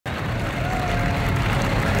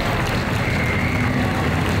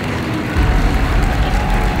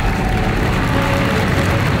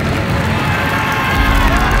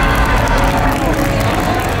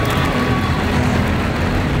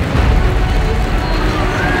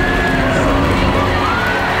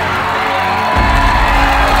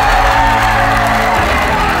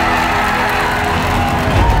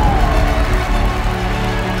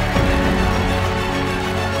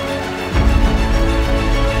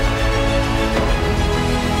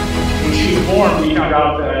storm, we found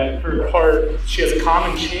out that her heart, she has a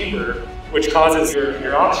common chamber, which causes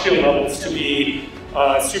your oxygen levels to be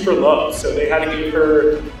super low. So they had to give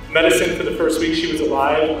her medicine for the first week she was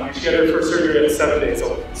alive. She had her first surgery at 7 days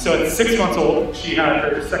old. So at 6 months old, she had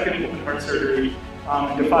her second open heart surgery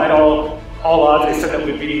and defied all odds. They said that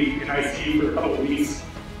we'd be in ICU for a couple of weeks.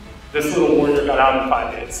 This little warrior got out in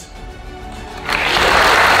 5 days.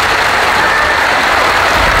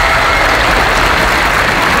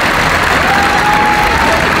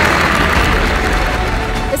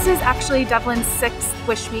 This is actually Devlin's 6th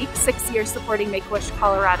Wish Week, 6 years supporting Make-A-Wish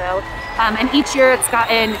Colorado. And each year it's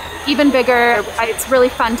gotten even bigger. It's really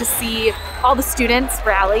fun to see all the students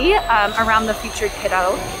rally around the featured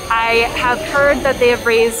kiddo. I have heard that they have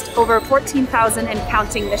raised over $14,000 and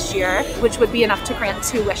counting this year, which would be enough to grant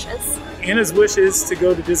 2 wishes. Anna's wish is to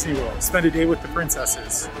go to Disney World, spend a day with the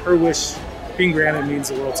princesses. Her wish being granted means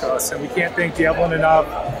the world to us, and we can't thank Devlin enough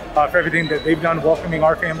for everything that they've done welcoming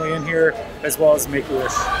our family in here, as well as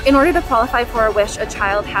Make-A-Wish. In order to qualify for a wish, a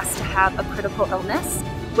child has to have a critical illness,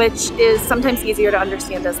 which is sometimes easier to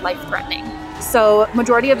understand as life-threatening. So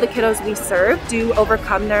majority of the kiddos we serve do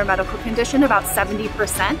overcome their medical condition, about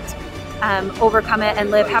 70%. Overcome it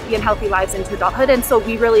and live happy and healthy lives into adulthood. And so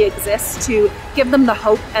we really exist to give them the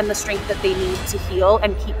hope and the strength that they need to heal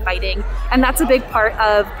and keep fighting. And that's a big part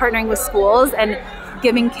of partnering with schools and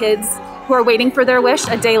giving kids who are waiting for their wish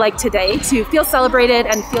a day like today to feel celebrated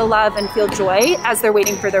and feel love and feel joy as they're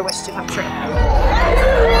waiting for their wish to come true.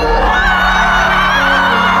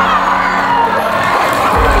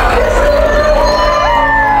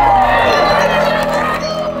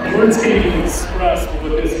 Words can't even express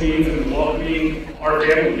what this means in welcoming our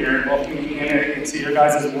family here and welcoming Anna into your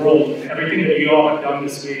guys' world. Everything that you all have done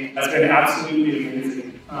this week has been absolutely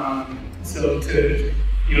amazing. So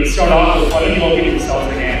to start off with, why don't you all give yourselves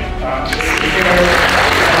a hand?